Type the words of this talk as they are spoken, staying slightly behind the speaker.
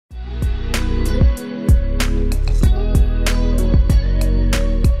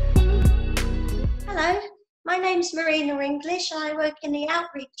name's Marina English. I work in the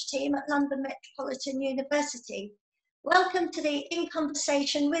outreach team at London Metropolitan University. Welcome to the In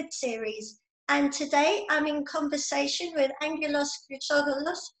Conversation With series. And today I'm in conversation with Angelos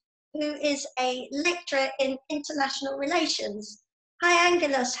Chryssogelos, who is a lecturer in international relations. Hi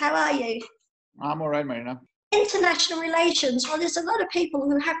Angelos, how are you? I'm all right, Marina. International relations, well, there's a lot of people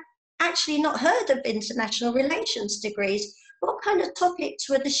who have actually not heard of international relations degrees. What kind of topics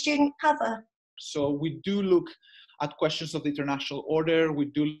would the student cover? So we do look at questions of the international order. We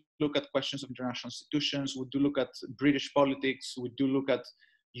do look at questions of international institutions. We do look at British politics. We do look at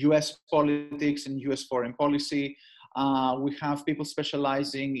US politics and US foreign policy. We have people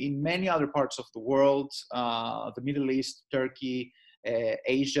specializing in many other parts of the world, the Middle East, Turkey,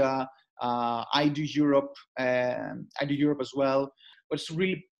 Asia. I do Europe as well. But it's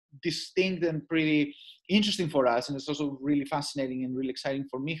really distinct and pretty interesting for us, and it's also really fascinating and really exciting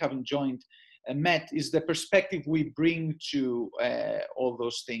for me having joined Met, is the perspective we bring to all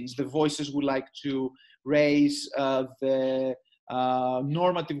those things, the voices we like to raise, the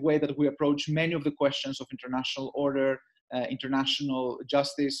normative way that we approach many of the questions of international order, international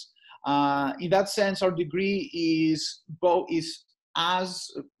justice. In that sense, our degree is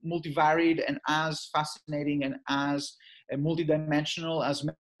as multivaried and as fascinating and as multidimensional as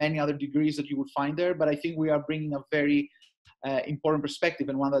many other degrees that you would find there. But I think we are bringing a very important perspective,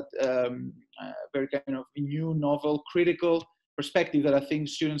 and one that very kind of new, novel, critical perspective that I think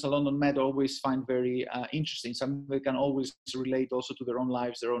students at London Met always find very interesting. Something they can always relate also to their own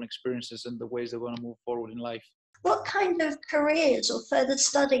lives, their own experiences, and the ways they want to move forward in life. What kind of careers or further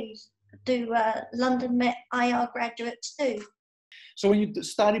studies do London Met IR graduates do? So when you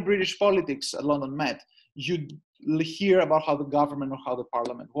study British politics at London Met, you hear about how the government or how the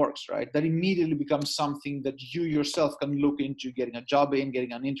parliament works, right? That immediately becomes something that you yourself can look into getting a job in,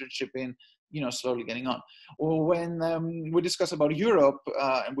 getting an internship in, slowly getting on. Or when we discuss about Europe,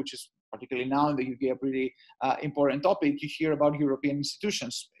 and which is particularly now in the UK a pretty important topic, you hear about European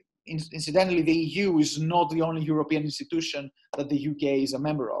institutions. Incidentally, the EU is not the only European institution that the UK is a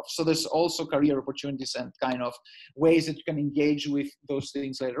member of. So there's also career opportunities and kind of ways that you can engage with those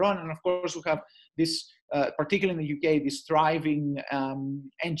things later on. And of course, we have this, particularly in the UK, this thriving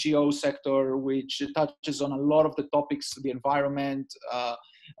NGO sector, which touches on a lot of the topics, the environment,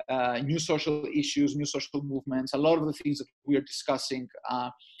 new social issues, new social movements, a lot of the things that we are discussing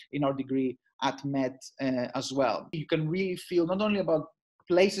in our degree at Met as well. You can really feel not only about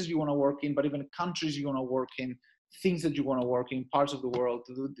places you want to work in, but even countries you want to work in, things that you want to work in, parts of the world.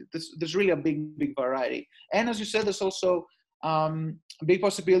 There's really a big variety. And as you said, there's also a big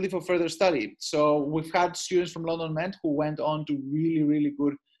possibility for further study. So we've had students from London Met who went on to really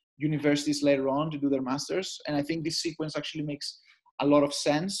good universities later on to do their masters. And I think this sequence actually makes a lot of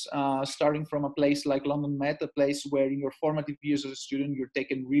sense, starting from a place like London Met, a place where in your formative years as a student, you're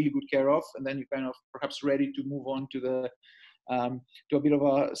taken really good care of, and then you're kind of perhaps ready to move on to a bit of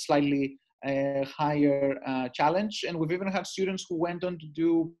a slightly higher challenge. And we've even had students who went on to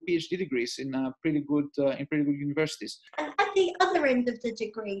do PhD degrees in pretty good universities. And at the other end of the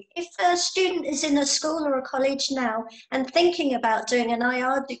degree, if a student is in a school or a college now and thinking about doing an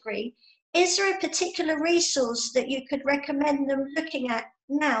IR degree, is there a particular resource that you could recommend them looking at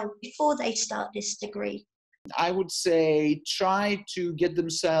now before they start this degree? I would say try to get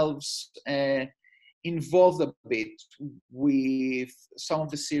themselves involved a bit with some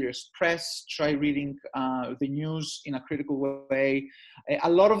of the serious press, try reading the news in a critical way. A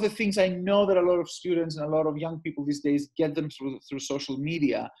lot of the things I know that a lot of students and a lot of young people these days get them through social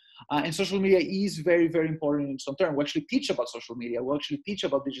media. And social media is very important in its own term. We actually teach about social media. We actually teach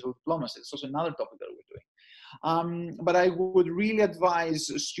about digital diplomacy. It's also another topic that we're doing. But I would really advise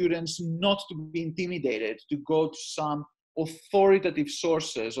students not to be intimidated, to go to some authoritative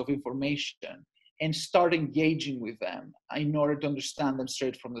sources of information and start engaging with them in order to understand them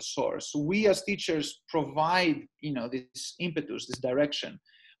straight from the source. So we as teachers provide, this impetus, this direction.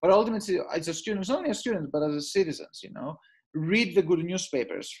 But ultimately, as a student, not only as students, but as citizens, read the good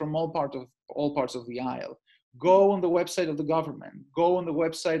newspapers from all parts of the aisle. Go on the website of the government. Go on the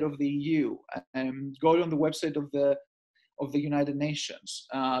website of the EU. Go on the website of the United Nations,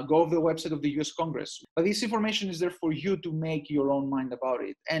 go to the website of the US Congress. But this information is there for you to make your own mind about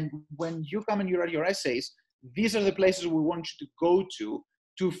it. And when you come and you write your essays, these are the places we want you to go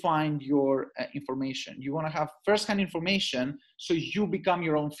to find your information. You want to have first-hand information so you become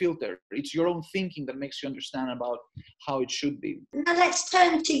your own filter. It's your own thinking that makes you understand about how it should be. Now let's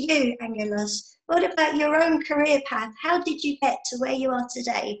turn to you, Angelos. What about your own career path? How did you get to where you are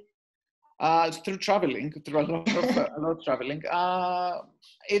today? Through traveling, through a lot of traveling.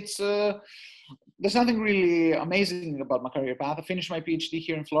 It's there's nothing really amazing about my career path. I finished my PhD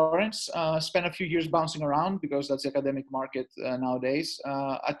here in Florence, spent a few years bouncing around because that's the academic market nowadays.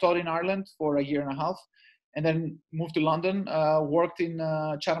 I taught in Ireland for a year and a half, and then moved to London, worked in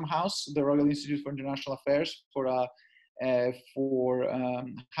Chatham House, the Royal Institute for International Affairs, for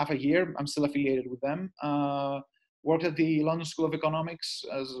half a year. I'm still affiliated with them. Worked at the London School of Economics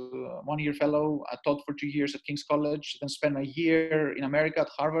as a one-year fellow. I taught for 2 years at King's College, then spent a year in America at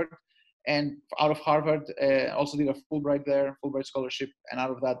Harvard. And out of Harvard, also did a Fulbright there, Fulbright scholarship. And out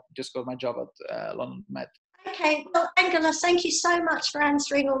of that, just got my job at London Met. Okay, well, Angelos, thank you so much for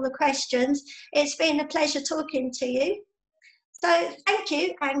answering all the questions. It's been a pleasure talking to you. So thank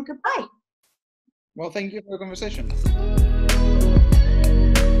you and goodbye. Well, thank you for the conversation.